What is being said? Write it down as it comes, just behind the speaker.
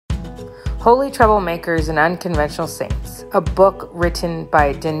Holy Troublemakers and Unconventional Saints, a book written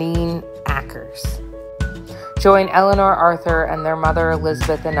by Deneen Ackers. Join Eleanor Arthur and their mother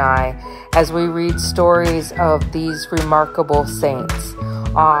Elizabeth and I as we read stories of these remarkable saints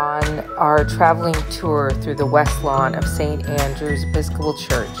on our traveling tour through the West Lawn of St. Andrew's Episcopal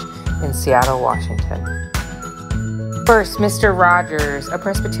Church in Seattle, Washington. First, Mr. Rogers, a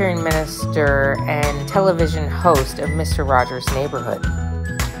Presbyterian minister and television host of Mr. Rogers' Neighborhood.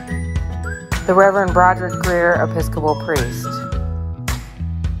 The Reverend Broderick Greer, Episcopal priest.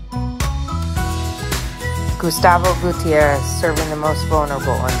 Gustavo Gutierrez, serving the most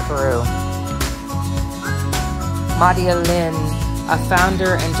vulnerable in Peru. Madia Lin, a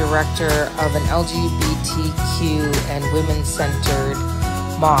founder and director of an LGBTQ and women-centered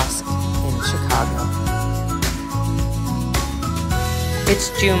mosque in Chicago. It's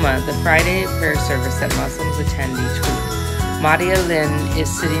Juma, the Friday prayer service that Muslims attend each week. Madia Lin is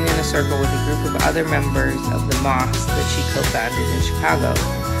sitting in a circle with a group of other members of the mosque that she co-founded in Chicago.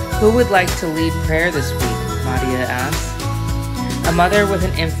 Who would like to lead prayer this week? Madia asks. A mother with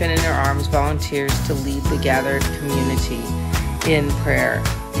an infant in her arms volunteers to lead the gathered community in prayer.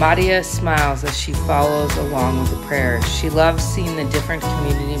 Madia smiles as she follows along with the prayers. She loves seeing the different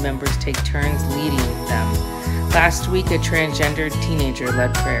community members take turns leading them. Last week, a transgendered teenager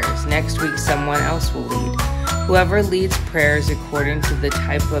led prayers. Next week, someone else will lead. Whoever leads prayers according to the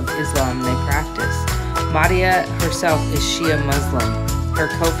type of Islam they practice. Madia herself is Shia Muslim. Her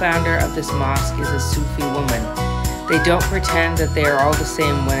co-founder of this mosque is a Sufi woman. They don't pretend that they are all the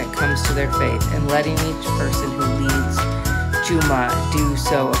same when it comes to their faith, and letting each person who leads Juma do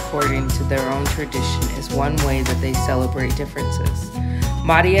so according to their own tradition is one way that they celebrate differences.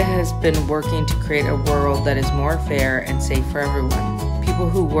 Madia has been working to create a world that is more fair and safe for everyone. People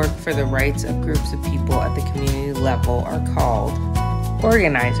who work for the rights of groups of people at the community level are called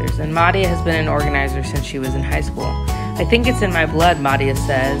organizers, and Madia has been an organizer since she was in high school. I think it's in my blood, Madia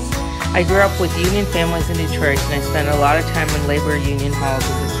says. I grew up with union families in Detroit, and I spent a lot of time in labor union halls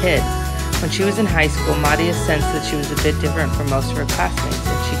as a kid. When she was in high school, Madia sensed that she was a bit different from most of her classmates,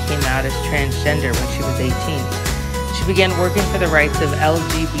 and she came out as transgender when she was 18. She began working for the rights of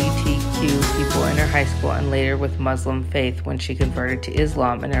LGBTQ people in her high school and later with Muslim faith when she converted to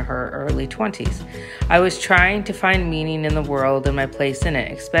Islam in her early 20s. I was trying to find meaning in the world and my place in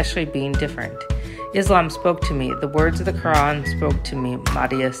it, especially being different. Islam spoke to me. The words of the Quran spoke to me,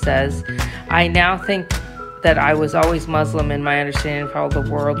 Madia says. I now think that I was always Muslim in my understanding of how the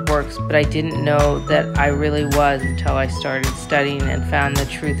world works, but I didn't know that I really was until I started studying and found the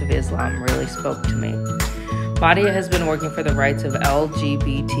truth of Islam really spoke to me. Madia has been working for the rights of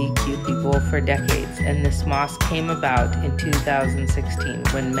LGBTQ people for decades, and this mosque came about in 2016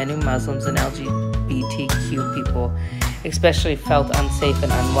 when many Muslims and LGBTQ people especially felt unsafe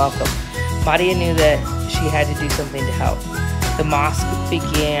and unwelcome. Madia knew that she had to do something to help. The mosque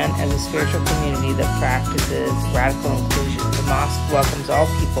began as a spiritual community that practices radical inclusion. The mosque welcomes all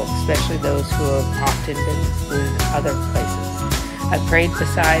people, especially those who have often been excluded in other places. I prayed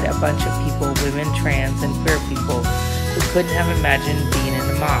beside a bunch of people, women, trans, and queer people, who couldn't have imagined being in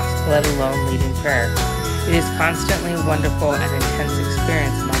a mosque, let alone leading prayer. It is constantly wonderful and intense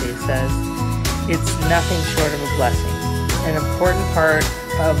experience, Madia says. It's nothing short of a blessing. An important part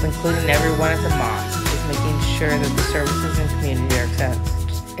of including everyone at the mosque is making sure that the services and community are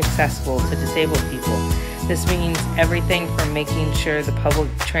accessible to disabled people. This means everything from making sure the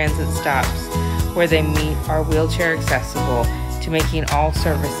public transit stops where they meet are wheelchair accessible, to making all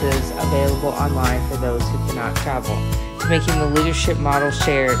services available online for those who cannot travel, to making the leadership model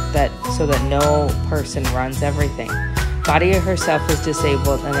shared so that no person runs everything. Madia herself is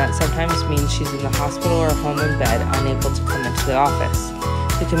disabled, and that sometimes means she's in the hospital or home in bed, unable to come into the office.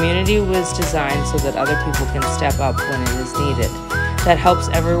 The community was designed so that other people can step up when it is needed. That helps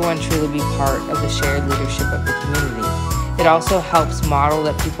everyone truly be part of the shared leadership of the community. It also helps model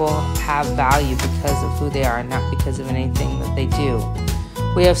that people have value because of who they are, not because of anything that they do.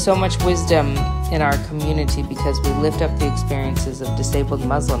 We have so much wisdom in our community because we lift up the experiences of disabled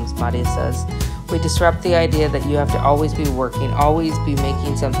Muslims, Madia says. We disrupt the idea that you have to always be working, always be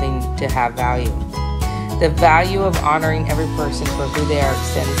making something to have value. The value of honoring every person for who they are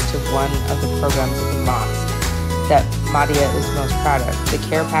extends to one of the programs of the mosque that Madia is most proud of, the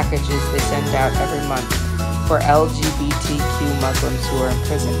care packages they send out every month for LGBTQ Muslims who are in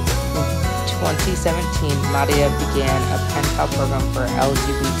prison. In 2017, Madia began a pen pal program for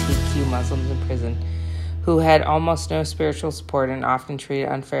LGBTQ Muslims in prison who had almost no spiritual support and often treated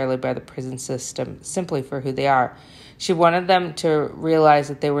unfairly by the prison system simply for who they are. She wanted them to realize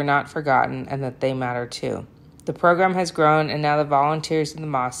that they were not forgotten and that they matter too. The program has grown, and now the volunteers in the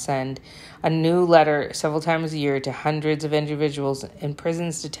mosque send a new letter several times a year to hundreds of individuals in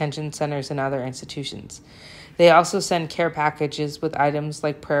prisons, detention centers, and other institutions. They also send care packages with items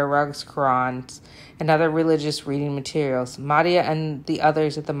like prayer rugs, Qurans, and other religious reading materials. Madia and the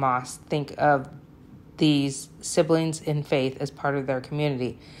others at the mosque think of these siblings in faith as part of their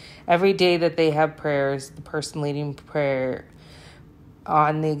community. Every day that they have prayers, the person leading prayer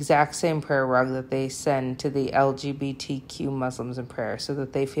on the exact same prayer rug that they send to the LGBTQ Muslims in prayer so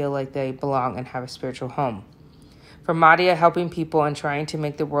that they feel like they belong and have a spiritual home. For Madia, helping people and trying to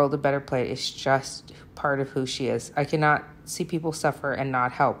make the world a better place is just part of who she is. I cannot see people suffer and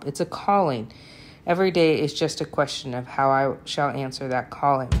not help. It's a calling. Every day is just a question of how I shall answer that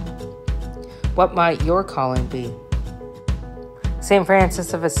calling. What might your calling be? St.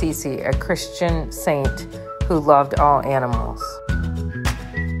 Francis of Assisi, a Christian saint who loved all animals.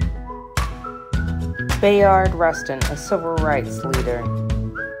 Bayard Rustin, a civil rights leader.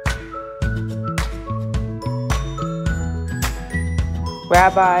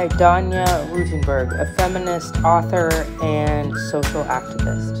 Rabbi Danya Rutenberg, a feminist, author, and social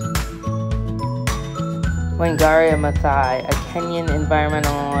activist. Wangari Maathai, a Kenyan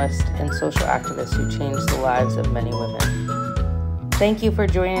environmentalist and social activist who changed the lives of many women. Thank you for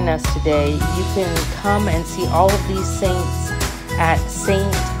joining us today. You can come and see all of these saints at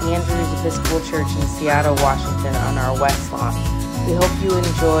St. Andrew's Episcopal Church in Seattle, Washington on our West Lawn. We hope you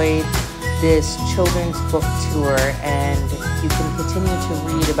enjoyed this children's book tour, and you can continue to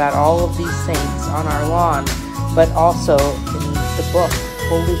read about all of these saints on our lawn, but also in the book,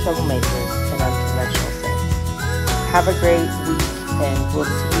 Holy Troublemakers and Unconventional Saints. Have a great week, and we'll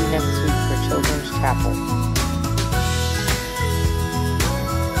see you next week for Children's Chapel.